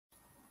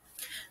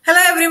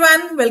Hello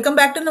everyone, welcome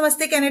back to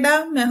नमस्ते Canada.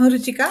 मैं हूं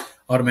रुचिका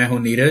और मैं हूं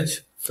नीरज।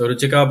 तो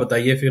रुचिका,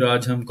 बताइए फिर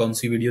आज हम कौन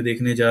सी वीडियो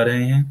देखने जा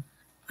रहे हैं।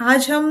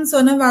 आज हम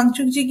सोनम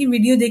वांगचुक जी की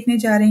वीडियो देखने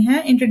जा रहे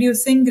हैं,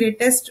 इंट्रोड्यूसिंग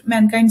ग्रेटेस्ट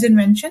मैनकाइंड्स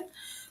इन्वेंशन।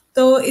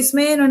 तो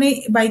इसमें इन्होंने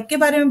बाइक के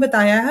बारे में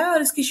बताया है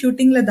और इसकी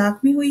शूटिंग लद्दाख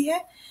में हुई है।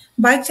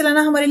 बाइक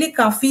चलाना हमारे लिए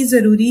काफी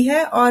जरूरी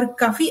है और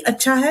काफी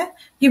अच्छा है।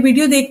 ये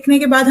वीडियो देखने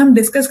के बाद हम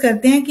डिस्कस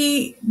करते हैं कि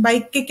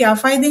बाइक के क्या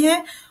फायदे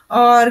हैं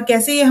और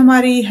कैसे ये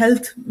हमारी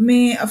हेल्थ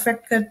में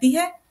अफेक्ट करती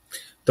है।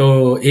 तो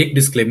एक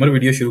डिस्क्लेमर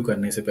वीडियो शुरू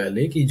करने से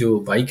पहले कि जो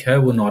बाइक है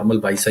वो नॉर्मल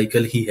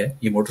बाईसाइकिल ही है,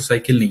 ये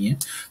मोटरसाइकिल नहीं है।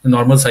 तो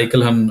नॉर्मल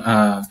साइकिल हम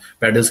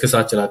पैडल्स के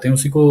साथ चलाते हैं,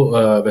 उसी को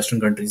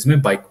वेस्टर्न कंट्रीज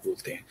में बाइक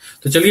बोलते हैं।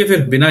 तो चलिए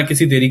फिर बिना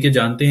किसी देरी के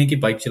जानते हैं कि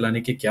बाइक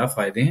चलाने के क्या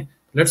फायदे हैं।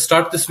 Let's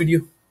start this video.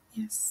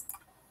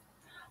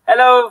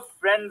 Hello,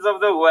 friends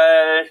of the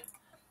world.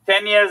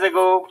 10 years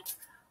ago,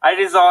 I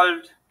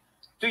resolved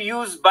to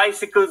use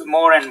bicycles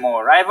more and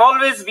more. I've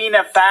always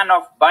been a fan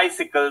of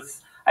bicycles.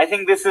 I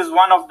think this is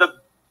one of the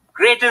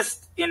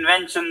greatest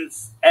inventions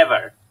ever.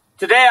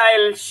 Today,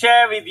 I'll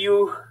share with you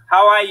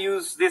how I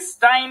use this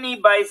tiny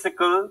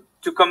bicycle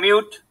to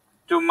commute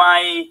to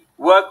my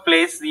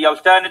workplace, the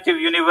Alternative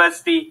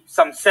University,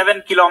 some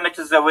 7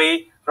 kilometers away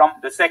from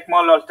the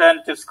Secmol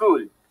Alternative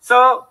School. So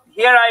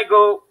here I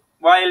go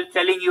while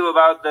telling you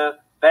about the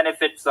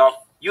benefits of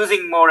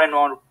using more and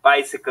more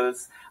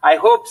bicycles. I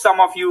hope some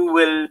of you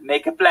will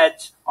make a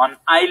pledge on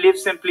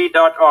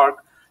ilivesimply.org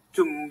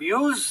to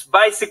use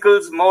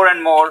bicycles more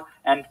and more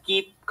and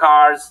keep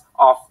cars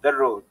off the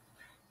road.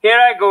 Here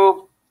I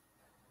go.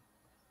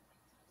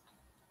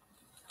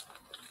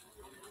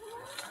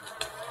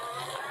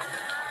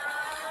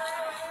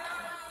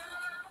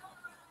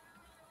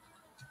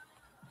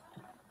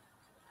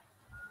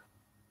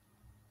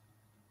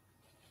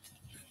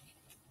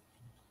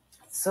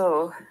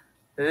 So,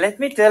 let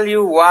me tell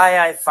you why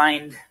I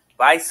find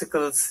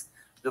bicycles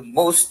the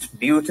most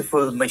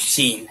beautiful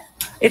machine.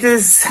 It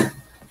is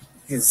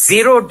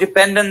zero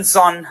dependence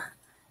on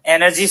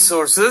energy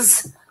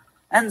sources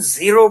and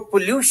zero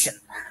pollution.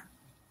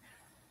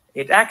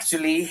 It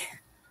actually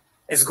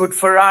is good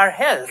for our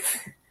health.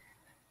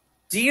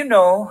 Do you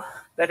know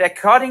that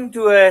according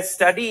to a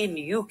study in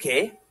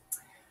UK,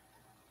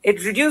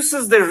 it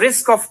reduces the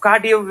risk of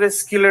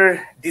cardiovascular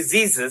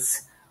diseases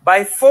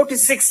by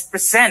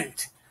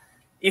 46%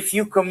 if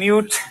you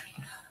commute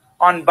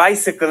on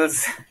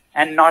bicycles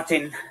and not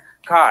in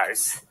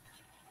cars.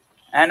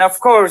 And of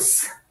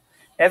course,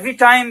 every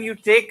time you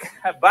take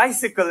a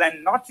bicycle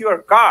and not your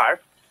car,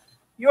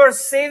 you're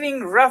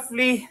saving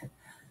roughly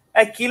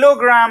a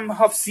kilogram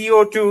of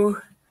CO2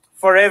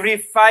 for every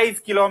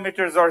 5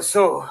 kilometers or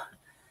so.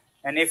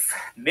 And if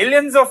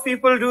millions of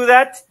people do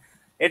that,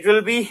 it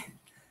will be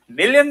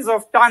millions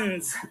of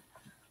tons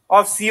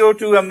of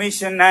CO2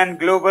 emission and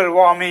global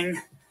warming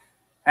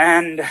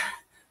and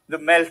the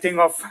melting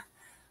of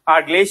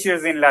our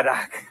glaciers in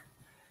Ladakh.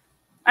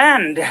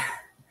 And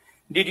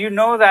did you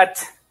know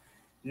that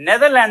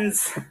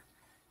Netherlands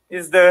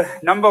is the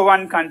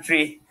 #1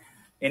 country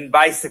in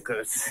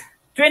bicycles?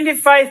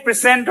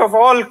 25% of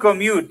all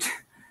commute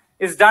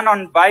is done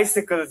on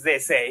bicycles, they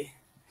say.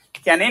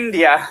 Can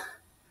India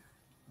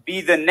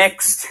be the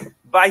next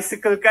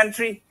bicycle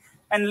country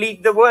and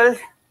lead the world?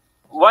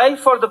 While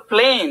for the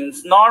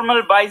plains,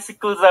 normal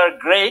bicycles are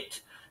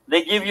great.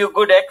 They give you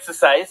good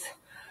exercise.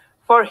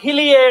 For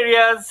hilly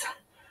areas,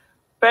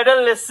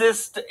 pedal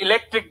assist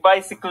electric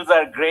bicycles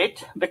are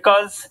great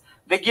because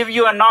they give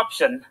you an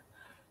option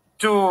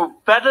to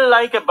pedal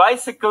like a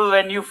bicycle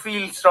when you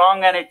feel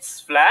strong and it's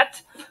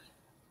flat.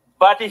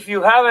 But if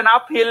you have an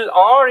uphill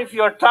or if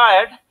you're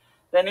tired,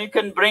 then you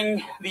can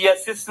bring the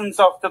assistance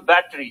of the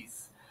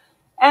batteries.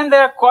 And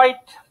they're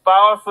quite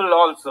powerful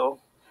also.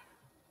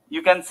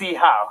 You can see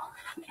how.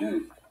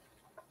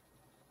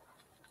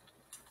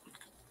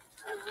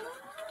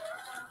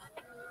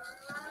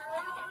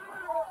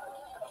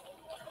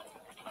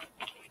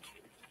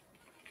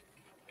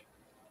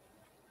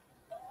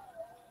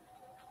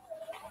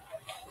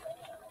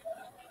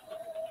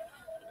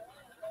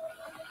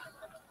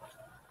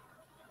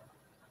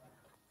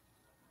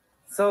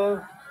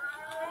 So,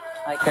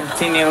 I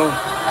continue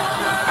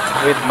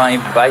with my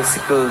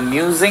bicycle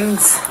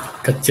musings.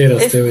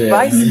 If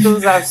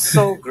bicycles are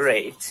so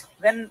great,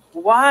 then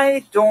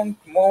why don't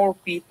more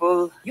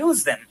people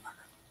use them?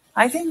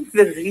 I think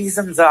the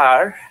reasons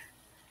are: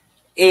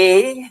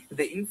 A,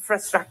 the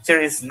infrastructure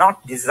is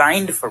not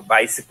designed for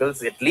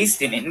bicycles, at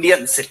least in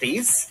Indian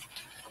cities.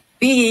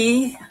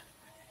 B,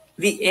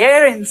 the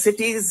air in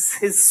cities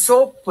is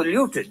so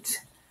polluted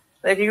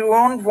that you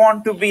won't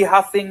want to be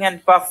huffing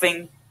and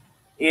puffing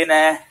in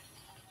a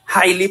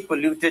highly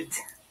polluted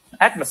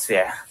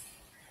atmosphere.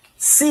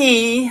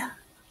 C,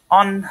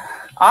 on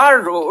our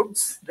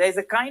roads, there's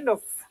a kind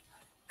of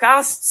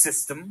caste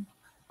system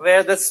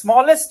where the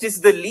smallest is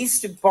the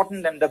least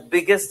important and the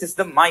biggest is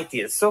the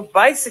mightiest. So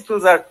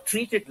bicycles are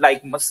treated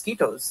like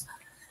mosquitoes.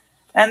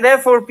 And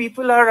therefore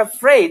people are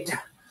afraid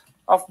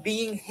of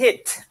being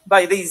hit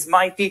by these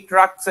mighty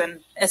trucks and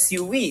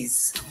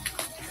SUVs.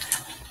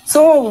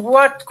 So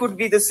what could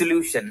be the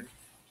solution?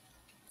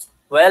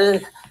 Well,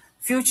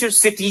 future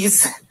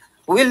cities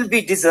will be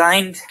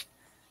designed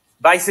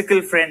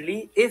bicycle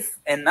friendly if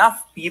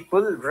enough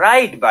people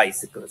ride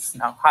bicycles.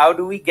 Now, how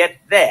do we get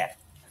there?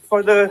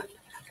 For the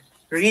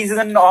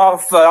reason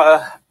of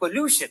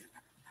pollution,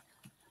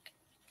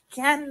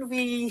 can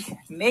we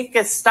make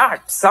a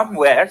start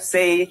somewhere,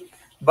 say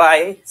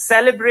by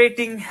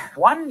celebrating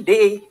one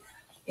day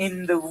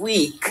in the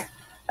week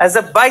as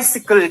a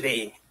bicycle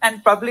day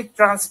and public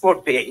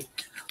transport day,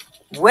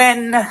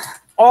 when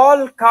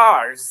all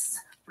cars,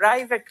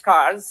 private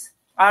cars,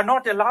 are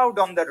not allowed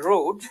on the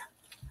road,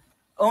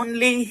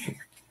 only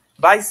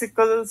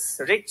bicycles,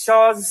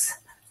 rickshaws,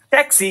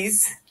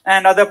 taxis,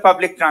 and other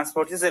public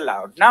transport is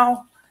allowed.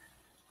 Now,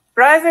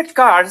 private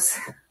cars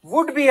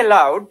would be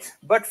allowed,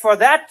 but for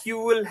that you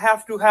will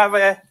have to have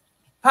a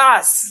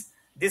pass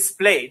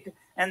displayed,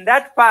 and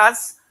that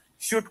pass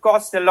should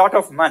cost a lot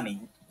of money.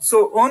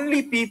 So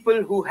only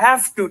people who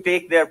have to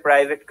take their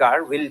private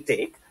car will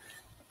take.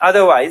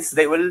 Otherwise,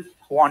 they will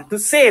want to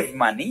save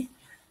money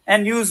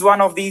and use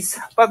one of these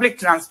public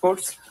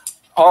transports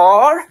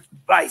or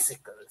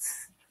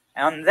bicycles.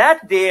 On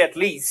that day, at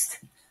least,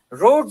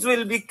 roads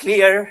will be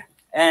clear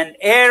and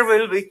air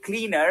will be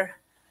cleaner,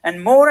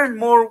 and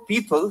more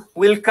people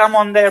will come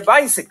on their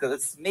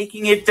bicycles,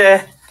 making it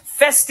a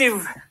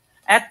festive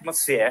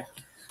atmosphere.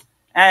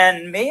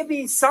 And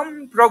maybe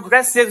some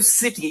progressive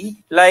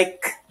city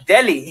like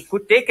Delhi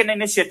could take an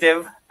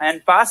initiative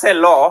and pass a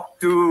law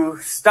to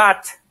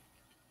start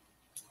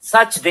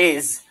such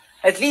days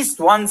at least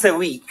once a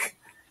week.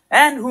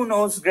 And who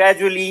knows,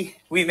 gradually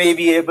we may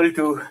be able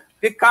to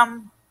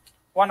become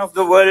one of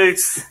the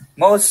world's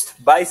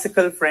most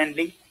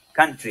bicycle-friendly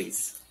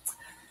countries.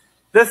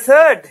 The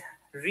third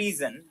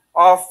reason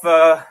of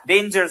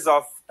dangers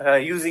of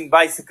using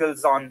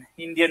bicycles on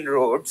Indian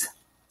roads.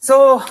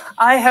 So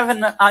I have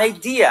an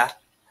idea.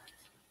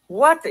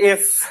 What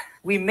if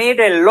we made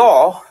a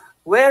law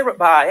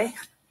whereby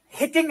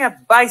hitting a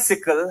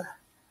bicycle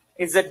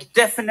is a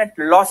definite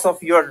loss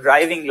of your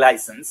driving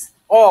license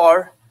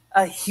or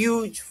a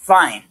huge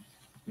fine?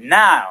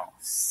 Now,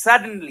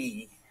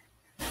 suddenly,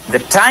 the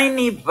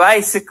tiny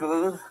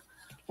bicycle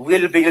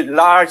will be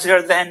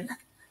larger than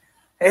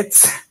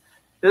its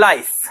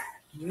life.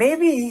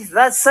 Maybe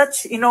that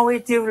such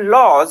innovative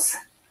laws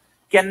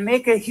can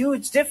make a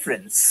huge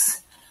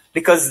difference,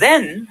 because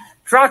then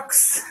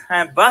trucks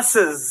and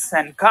buses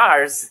and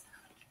cars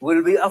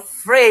will be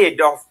afraid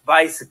of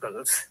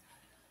bicycles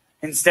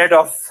instead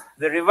of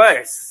the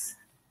reverse.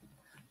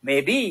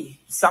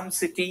 Maybe some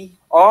city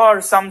or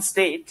some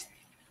state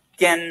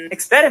can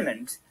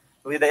experiment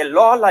with a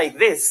law like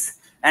this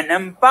and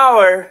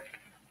empower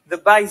the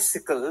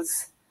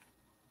bicycles.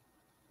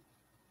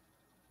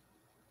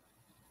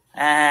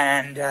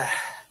 And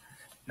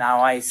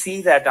now I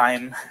see that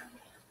I'm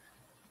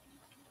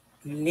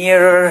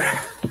nearer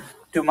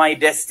to my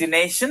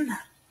destination,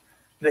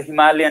 the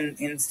Himalayan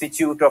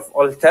Institute of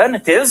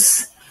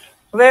Alternatives,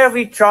 where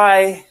we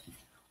try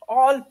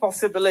all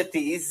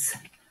possibilities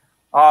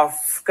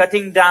of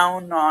cutting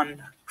down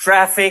on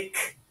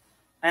traffic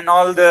and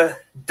all the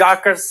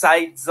darker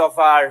sides of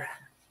our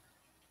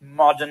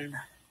modern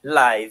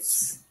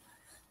lives.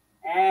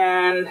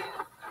 And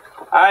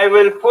I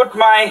will put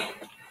my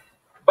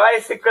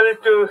bicycle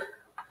to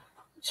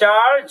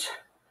charge.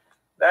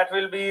 That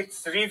will be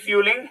its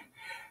refueling.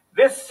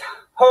 This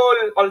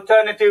whole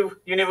alternative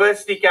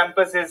university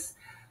campus is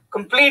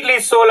completely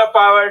solar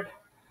powered.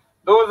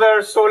 Those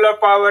are solar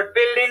powered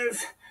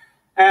buildings,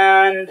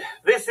 and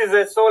this is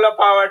a solar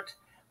powered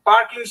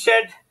parking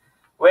shed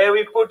where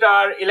we put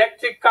our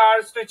electric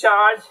cars to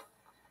charge,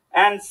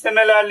 and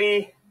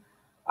similarly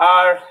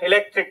our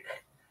electric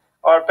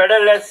or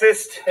pedal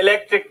assist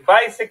electric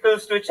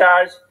bicycles to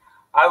charge.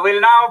 I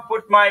will now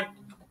put my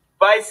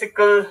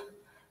bicycle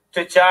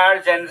to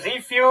charge and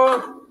refuel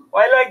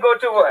while I go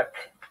to work.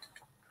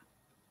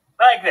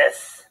 Like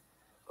this.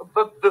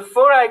 But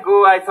before I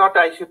go, I thought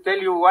I should tell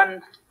you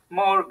one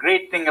more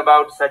great thing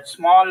about such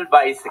small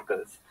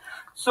bicycles.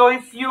 So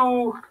if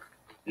you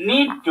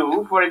need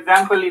to, for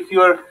example, if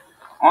you're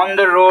on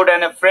the road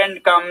and a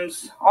friend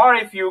comes, or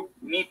if you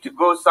need to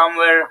go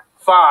somewhere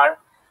far,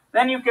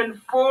 then you can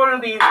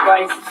fold these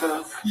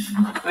bicycles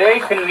very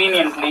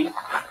conveniently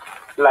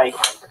like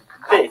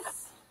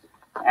this.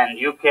 And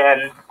you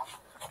can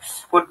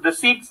put the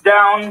seats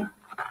down,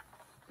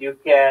 you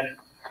can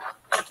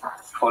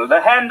pull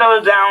the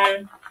handle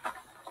down,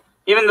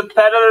 even the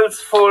pedals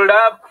fold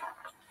up,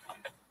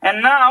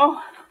 and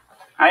now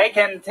I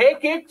can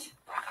take it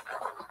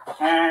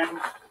and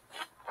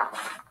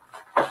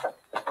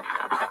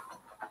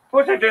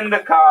put it in the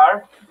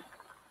car.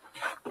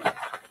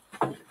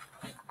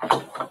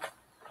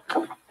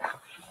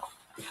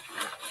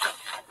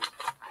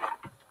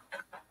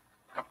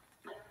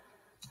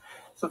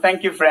 So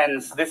thank you,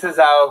 friends. This is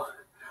how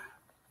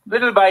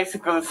little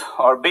bicycles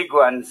or big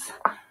ones,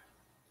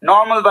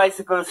 normal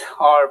bicycles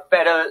or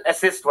pedal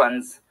assist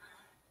ones,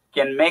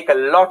 can make a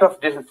lot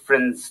of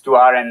difference to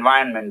our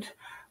environment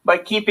by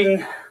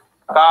keeping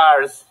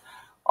cars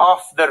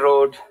off the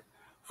road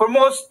for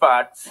most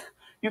parts.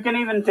 You can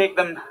even take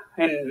them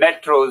in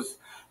metros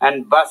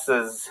and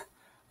buses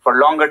for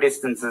longer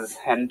distances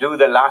and do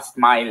the last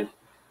mile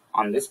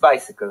on this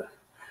bicycle.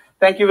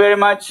 Thank you very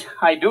much.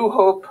 I do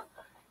hope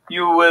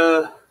you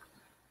will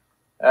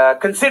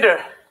consider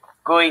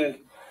going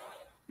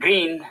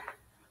green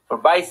for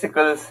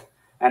bicycles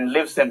and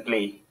live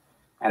simply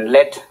and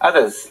let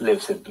others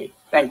live simply.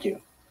 Thank you.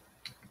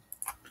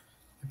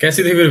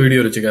 कैसी थी फिर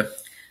video Ruchika?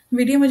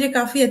 Video मुझे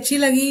काफी अच्छी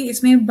लगी।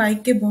 इसमें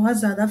bike के बहुत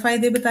ज्यादा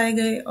फायदे बताए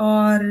गए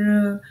और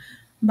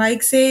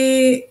बाइक से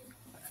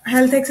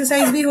हेल्थ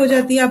एक्सरसाइज भी हो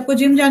जाती है। आपको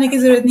जिम जाने की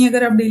जरूरत नहीं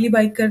अगर आप डेली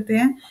बाइक करते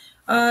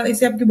हैं।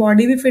 इससे आपकी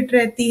बॉडी भी फिट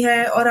रहती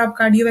है और आप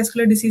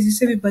कार्डियोवैस्कुलर डिसीज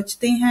से भी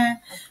बचते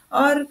हैं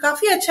और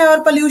काफी अच्छा है। और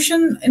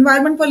पोल्यूशन,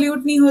 एनवायरनमेंट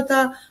पोल्यूट नहीं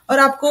होता और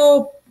आपको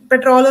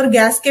पेट्रोल और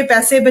गैस के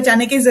पैसे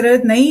बचाने की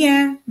जरूरत नहीं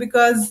है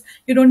because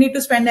you don't need to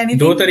spend anything.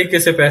 दो तरीके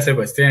से पैसे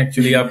बचते हैं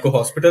एक्चुअली। आपको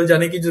हॉस्पिटल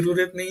जाने की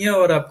जरूरत नहीं है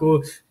और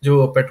आपको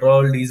जो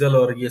पेट्रोल, डीजल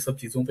और ये सब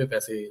चीजों पे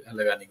पैसे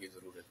लगाने की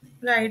जरूरत नहीं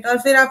है। राइट और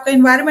फिर आपका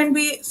एनवायरनमेंट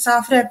भी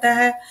साफ रहता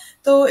है।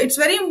 तो इट्स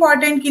वेरी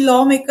इंपॉर्टेंट कि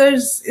लॉ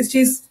मेकर्स इस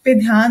चीज पे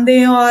ध्यान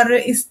दें और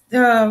इस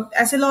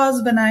ऐसे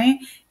लॉज बनाएं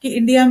कि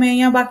इंडिया में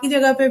या बाकी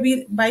जगह पे भी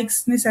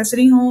बाइक्स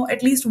नेसेसरी हो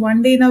at least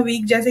 1 day in a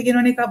week. जैसे कि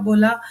इन्होंने कहा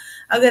बोला,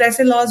 अगर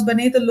ऐसे लॉज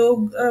बने तो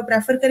लोग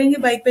प्रेफर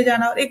करेंगे बाइक पे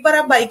जाना। और एक बार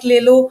आप बाइक ले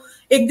लो,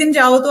 एक दिन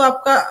जाओ तो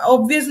आपका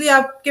ऑब्वियसली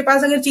आपके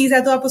पास अगर चीज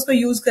है तो आप उसको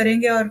यूज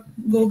करेंगे और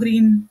go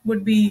green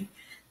would be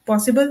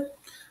possible.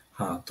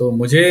 हाँ, तो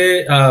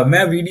मुझे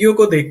मैं वीडियो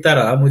को देखता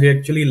रहा। मुझे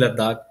एक्चुअली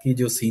लद्दाख की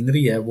जो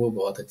सीनरी है वो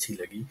बहुत अच्छी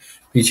लगी।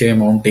 पीछे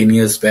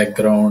माउंटेनियस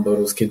बैकग्राउंड और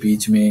उसके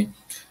बीच में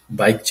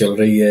बाइक चल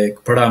रही है।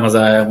 बड़ा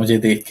मजा आया मुझे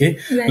देख के।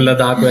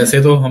 लद्दाख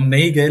वैसे तो हम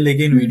नहीं गए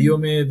लेकिन वीडियो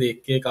में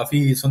देख के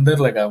काफी सुंदर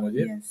लगा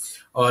मुझे।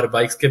 और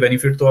बाइक्स के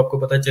बेनिफिट तो आपको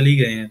पता चल ही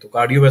गए हैं। तो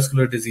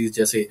कार्डियोवैस्कुलर डिजीज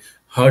जैसे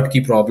हार्ट की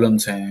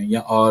प्रॉब्लम्स हैं या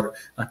और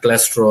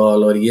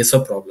कोलेस्ट्रॉल और ये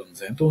सब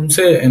प्रॉब्लम्स हैं तो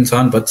उनसे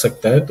इंसान बच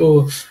सकता है।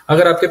 तो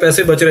अगर आपके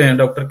पैसे बच रहे हैं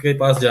डॉक्टर के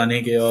पास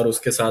जाने के और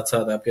उसके साथ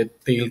साथ आपके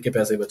तेल के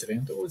पैसे बच रहे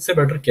हैं तो इससे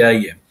बेटर क्या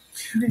ही है।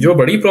 जो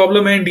बड़ी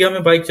प्रॉब्लम है इंडिया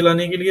में बाइक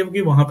चलाने के लिए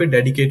कि वहां पे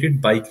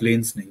डेडिकेटेड बाइक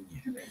लेन्स नहीं है।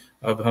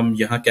 अब हम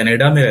यहाँ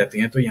कनाडा में रहते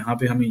हैं तो यहाँ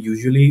पे हमें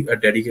यूजुअली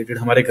डेडिकेटेड,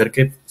 हमारे घर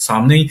के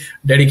सामने ही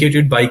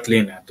डेडिकेटेड बाइक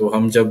लेन है। तो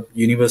हम जब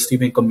यूनिवर्सिटी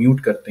में कम्यूट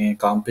करते हैं,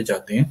 काम पे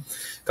जाते हैं,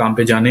 काम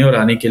पे जाने और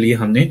आने के लिए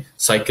हमने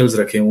साइकिल्स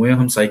रखे हुए हैं।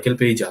 हम साइकिल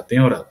पे ही जाते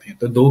हैं और आते हैं।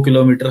 तो 2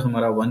 किलोमीटर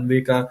हमारा 1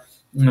 वे का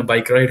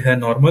बाइक राइड है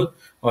नॉर्मल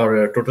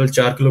और टोटल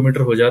 4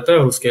 किलोमीटर हो जाता है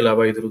और उसके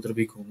अलावा इधर उधर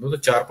भी घूम लो तो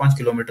 4-5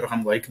 किलोमीटर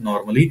हम बाइक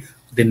नॉर्मली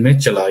दिन में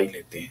चला ही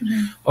लेते हैं।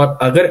 और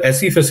अगर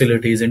ऐसी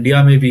फैसिलिटीज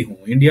इंडिया में भी हों,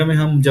 इंडिया में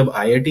हम जब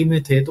आईआईटी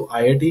में थे तो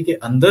आईआईटी के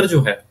अंदर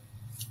जो है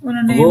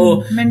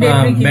वो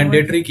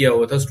मैंडेटरी किया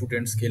हुआ था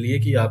स्टूडेंट्स के लिए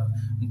कि आप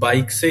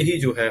बाइक से ही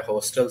जो है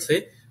हॉस्टल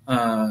से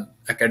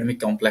एकेडमिक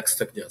कॉम्प्लेक्स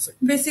तक जा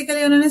सकते।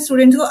 बेसिकली उन्होंने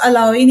स्टूडेंट्स को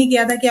अलाउ ही नहीं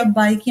किया था कि आप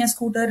बाइक या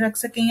स्कूटर रख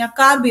सकें या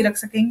कार भी रख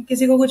सकें।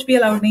 किसी को कुछ भी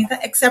अलाउड नहीं था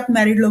एक्सेप्ट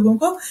मैरिड लोगों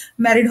को।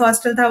 मैरिड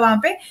हॉस्टल था वहां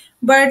पे।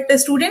 बट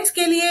स्टूडेंट्स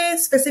के लिए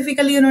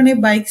स्पेसिफिकली उन्होंने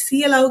बाइक्स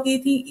ही अलाउ की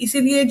थी।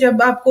 इसीलिए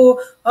जब आपको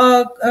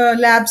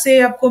लैब से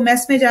आपको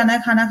मेस में जाना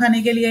है खाना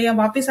खाने के लिए या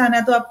वापस आना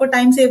है तो आपको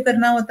टाइम सेव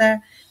करना होता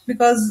है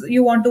because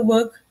you want to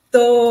work.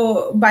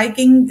 तो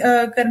बाइकिंग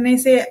करने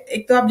से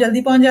एक तो आप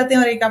जल्दी पहुंच जाते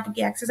हैं और एक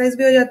आपकी एक्सरसाइज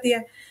भी हो जाती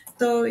है।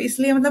 तो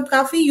इसलिए मतलब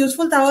काफी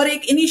यूजफुल था और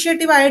एक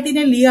इनिशिएटिव आईआईटी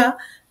ने लिया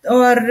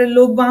और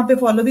लोग वहां पे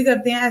फॉलो भी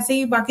करते हैं। ऐसे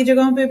ही बाकी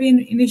जगहों पे भी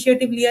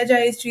इनिशिएटिव लिया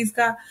जाए इस चीज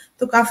का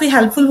तो काफी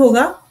हेल्पफुल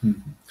होगा।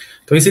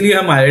 तो इसीलिए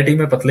हम आईआईटी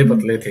में पतले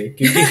पतले थे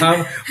क्योंकि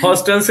हम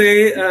हॉस्टल से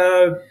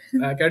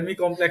एकेडमी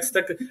कॉम्प्लेक्स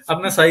तक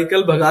अपना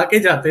साइकिल भगा के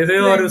जाते थे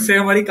और उससे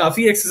हमारी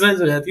काफी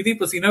एक्सरसाइज हो जाती थी,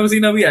 पसीना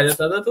वसीना भी आ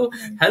जाता था तो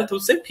हेल्थ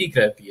उससे ठीक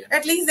रहती है।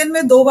 एटलीस्ट दिन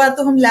में 2 बार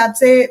तो हम लैब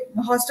से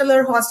हॉस्टल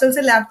और हॉस्टल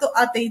से लैब तो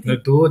आते ही थे।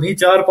 2 नहीं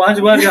 4-5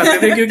 बार जाते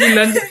थे क्योंकि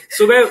लंच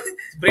सुबह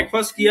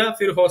ब्रेकफास्ट किया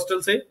फिर हॉस्टल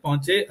से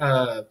पहुंचे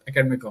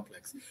एकेडमी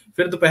कॉम्प्लेक्स,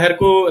 फिर दोपहर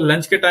को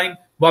लंच के टाइम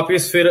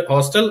वापस फिर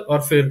हॉस्टल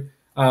और फिर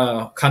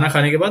खाना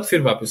खाने के बाद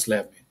फिर वापस लैब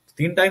में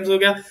 3 टाइम्स हो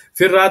गया।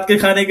 फिर रात के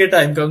खाने के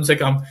टाइम कम से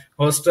कम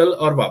हॉस्टल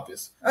और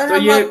वापस। और तो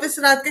हम वापस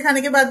रात के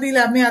खाने के बाद भी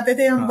लैब में आते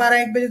थे। हम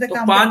 12-1 बजे तक तो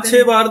काम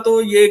 5-6 बार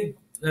तो ये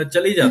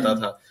चल ही जाता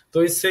था।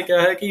 तो इससे क्या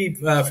है कि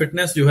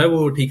फिटनेस जो है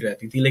वो ठीक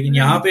रहती थी। लेकिन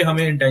यहाँ पे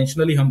हमें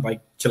इंटेंशनली हम बाइक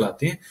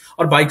चलाते हैं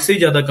और बाइक से ही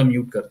ज्यादा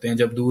कम्यूट करते हैं।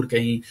 जब दूर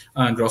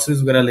कहीं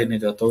ग्रोसरीज वगैरह लेने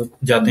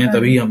जाते हैं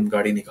तभी हम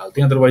गाड़ी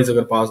निकालते हैं। अदरवाइज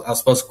अगर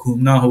आसपास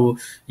घूमना हो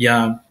या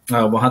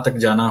वहां तक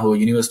जाना हो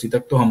यूनिवर्सिटी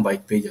तक तो हम बाइक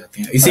पे ही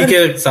जाते हैं। इसी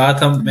के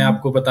साथ मैं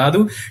आपको बता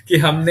दूं कि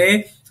हमने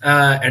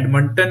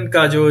एडमंटन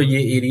का जो ये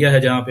एरिया है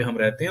जहां पे हम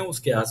रहते हैं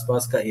उसके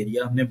आसपास का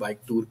एरिया हमने बाइक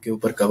टूर के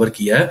ऊपर कवर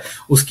किया है।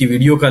 उसकी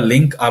वीडियो का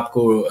लिंक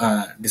आपको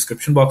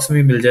डिस्क्रिप्शन बॉक्स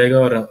में भी मिल जाएगा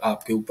और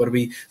आपके ऊपर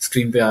भी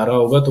स्क्रीन पे आ रहा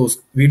होगा तो उस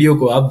वीडियो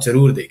को आप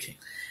जरूर देखें।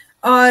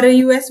 और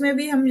यूएस में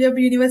भी हम जब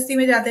यूनिवर्सिटी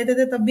में जाते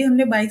थे तब भी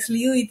हमने बाइक्स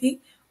ली हुई थी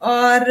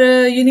और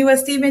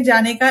यूनिवर्सिटी में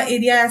जाने का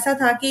एरिया ऐसा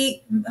था कि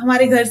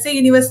हमारे घर से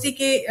यूनिवर्सिटी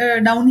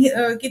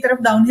के की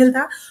तरफ डाउनहिल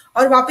था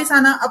और वापस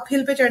आना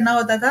अपहिल पे चढ़ना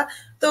होता था।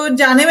 तो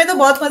जाने में तो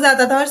बहुत मजा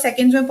आता था और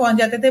सेकंड्स में पहुंच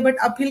जाते थे। बट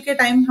अपहिल के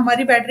टाइम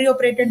हमारी बैटरी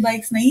ऑपरेटेड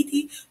बाइक्स नहीं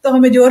थी तो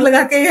हमें जोर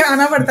लगा के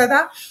आना पड़ता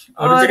था।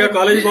 और जगह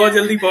कॉलेज बहुत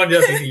जल्दी पहुंच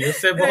जाती थी,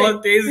 उससे बहुत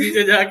तेज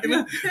नीचे जाके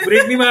ना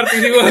ब्रेक नहीं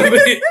मारती थी वो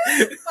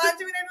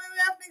 5 मिनट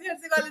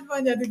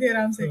पहुंच जाती थी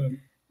आराम से,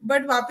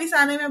 बट वापिस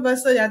आने में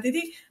बस हो जाती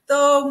थी।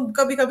 तो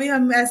कभी कभी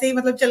हम ऐसे ही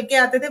मतलब चल के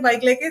आते थे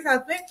बाइक लेके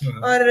साथ में,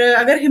 और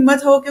अगर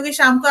हिम्मत हो, क्योंकि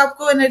शाम को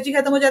आपको एनर्जी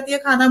खत्म हो जाती है,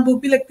 खाना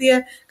भूख भी लगती है,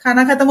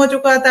 खाना खत्म हो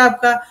चुका होता है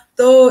आपका,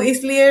 तो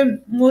इसलिए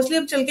मोस्टली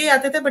हम चल के ही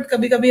आते थे। बट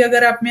कभी कभी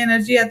अगर आप में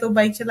एनर्जी है तो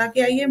बाइक चला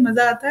के आइए,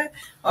 मजा आता है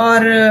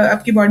और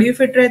आपकी बॉडी भी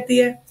फिट रहती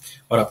है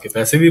और आपके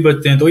पैसे भी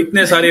बचते हैं। तो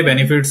इतने सारे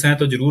बेनिफिट्स हैं,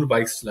 तो जरूर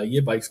बाइक्स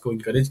चलाइए, बाइक्स को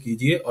इंकरेज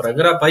कीजिए। और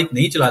अगर आप बाइक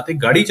नहीं चलाते,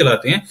 गाड़ी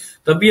चलाते हैं,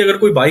 तब भी अगर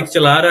कोई बाइक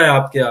चला रहा है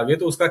आपके आगे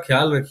तो उसका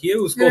ख्याल रखिए,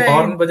 उसको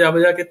हॉर्न बजा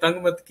बजा के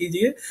तंग मत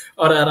कीजिए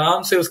और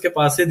आराम से उसके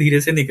पास से धीरे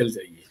से निकल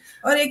जाइए।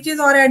 और एक चीज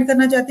और ऐड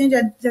करना चाहती हूँ,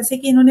 जैसे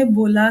कि इन्होंने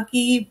बोला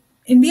कि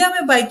इंडिया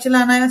में बाइक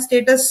चलाना या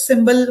स्टेटस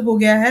सिंबल हो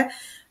गया है।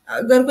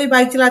 अगर कोई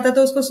बाइक चलाता है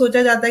तो उसको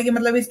सोचा जाता है कि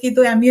मतलब इसकी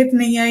तो अहमियत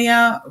नहीं है,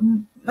 या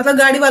मतलब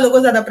गाड़ी वालों को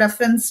ज्यादा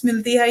प्रेफरेंस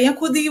मिलती है, या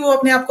खुद ही वो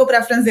अपने आप को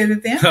प्रेफरेंस दे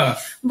देते हैं।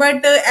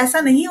 बट ऐसा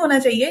नहीं होना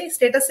चाहिए,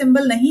 स्टेटस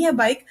सिंबल नहीं है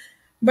बाइक।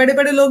 बड़े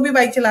बड़े लोग भी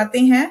बाइक चलाते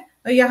हैं,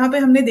 यहाँ पे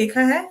हमने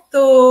देखा है।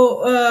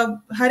 तो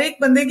हर एक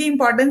बंदे की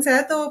इंपॉर्टेंस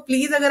है। तो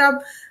प्लीज अगर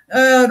आप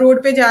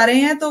रोड पे जा रहे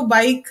हैं तो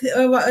बाइक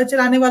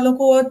चलाने वालों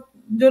को और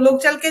जो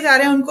लोग चल के जा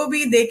रहे हैं उनको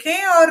भी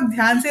देखें और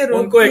ध्यान से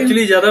उनको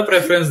एक्चुअली ज्यादा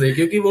प्रेफरेंस दें,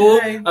 क्योंकि वो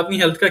अपनी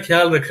हेल्थ का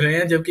ख्याल रख रहे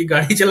हैं, जबकि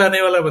गाड़ी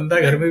चलाने वाला बंदा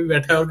घर में भी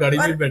बैठा है और गाड़ी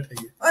में भी बैठा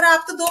ही है। और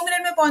आप तो 2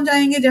 मिनट में पहुंच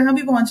जाएंगे जहां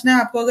भी पहुंचना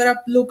है आपको। अगर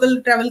आप लोकल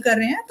ट्रेवल कर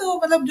रहे हैं तो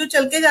मतलब जो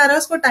चल के जा रहा है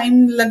उसको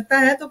टाइम लगता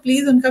है, तो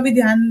प्लीज उनका भी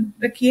ध्यान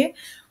रखिए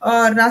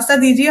और रास्ता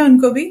दीजिए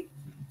उनको भी।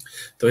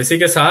 तो इसी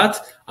के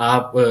साथ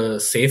आप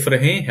सेफ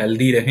रहें,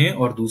 हेल्दी रहें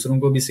और दूसरों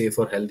को भी सेफ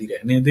और हेल्दी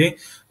रहने दें।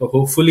 तो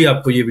होपफुली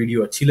आपको ये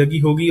वीडियो अच्छी लगी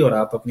होगी और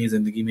आप अपनी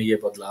जिंदगी में ये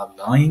बदलाव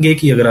लाएंगे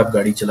कि अगर आप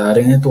गाड़ी चला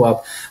रहे हैं तो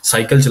आप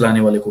साइकिल चलाने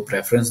वाले को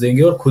प्रेफरेंस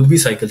देंगे और खुद भी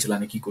साइकिल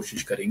चलाने की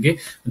कोशिश करेंगे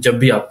जब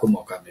भी आपको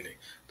मौका मिले।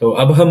 तो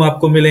अब हम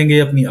आपको मिलेंगे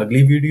अपनी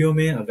अगली वीडियो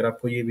में। अगर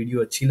आपको ये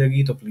वीडियो अच्छी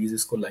लगी तो प्लीज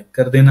इसको लाइक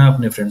कर देना,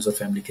 अपने फ्रेंड्स और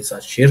फैमिली के साथ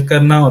शेयर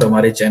करना और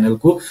हमारे चैनल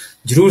को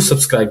जरूर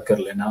सब्सक्राइब कर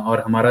लेना।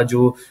 और हमारा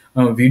जो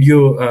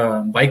वीडियो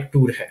बाइक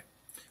टूर है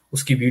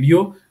उसकी वीडियो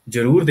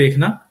जरूर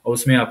देखना, और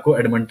उसमें आपको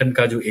एडमंटन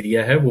का जो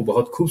एरिया है वो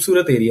बहुत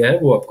खूबसूरत एरिया है,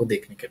 वो आपको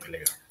देखने को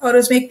मिलेगा। और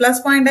उसमें एक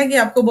प्लस पॉइंट है कि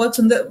आपको बहुत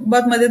सुंदर,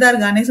 बहुत मजेदार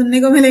गाने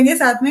सुनने को मिलेंगे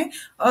साथ में,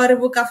 और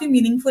वो काफी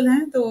मीनिंगफुल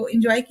हैं। तो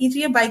एंजॉय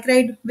कीजिए bike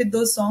ride with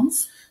those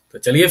songs. तो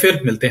चलिए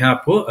फिर मिलते हैं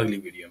आपको अगली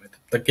वीडियो में,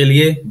 तब तक के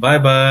लिए बाय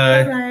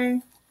बाय।